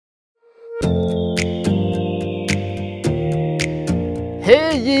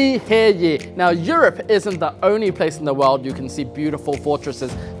Hear ye, hear ye. Now Europe isn't the only place in the world you can see beautiful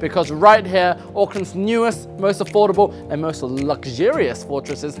fortresses, because right here, Auckland's newest, most affordable and most luxurious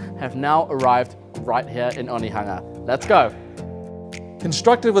fortresses have now arrived right here in Onehunga. Let's go.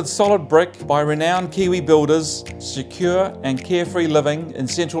 Constructed with solid brick by renowned Kiwi builders, secure and carefree living in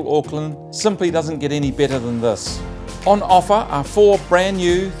central Auckland simply doesn't get any better than this. On offer are 4 brand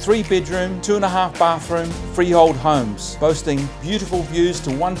new 3-bedroom, 2.5 bathroom freehold homes, boasting beautiful views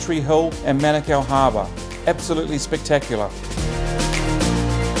to One Tree Hill and Manukau Harbour. Absolutely spectacular.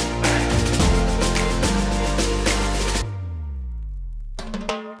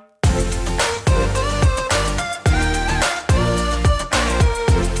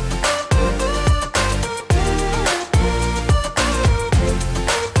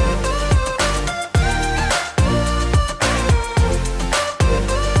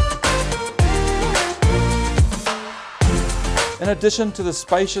 In addition to the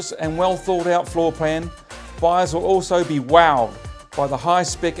spacious and well thought out floor plan, buyers will also be wowed by the high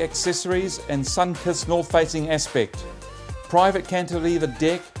spec accessories and sun-kissed north-facing aspect, private cantilever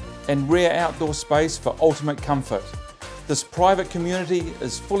deck and rear outdoor space for ultimate comfort. This private community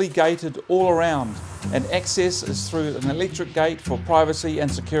is fully gated all around and access is through an electric gate for privacy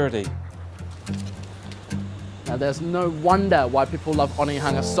and security. Now there's no wonder why people love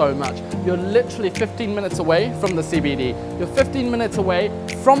Onehunga so much. You're literally 15 minutes away from the CBD. You're 15 minutes away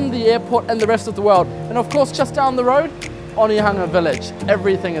from the airport and the rest of the world. And of course, just down the road, Onehunga Village.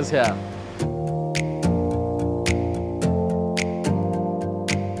 Everything is here.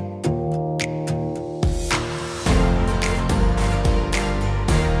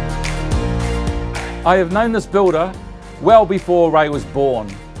 I have known this builder well before Ray was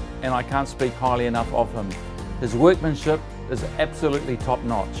born, and I can't speak highly enough of him. His workmanship is absolutely top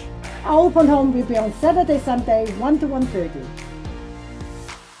notch. Our open home will be on Saturday, Sunday, 1 to 1:30.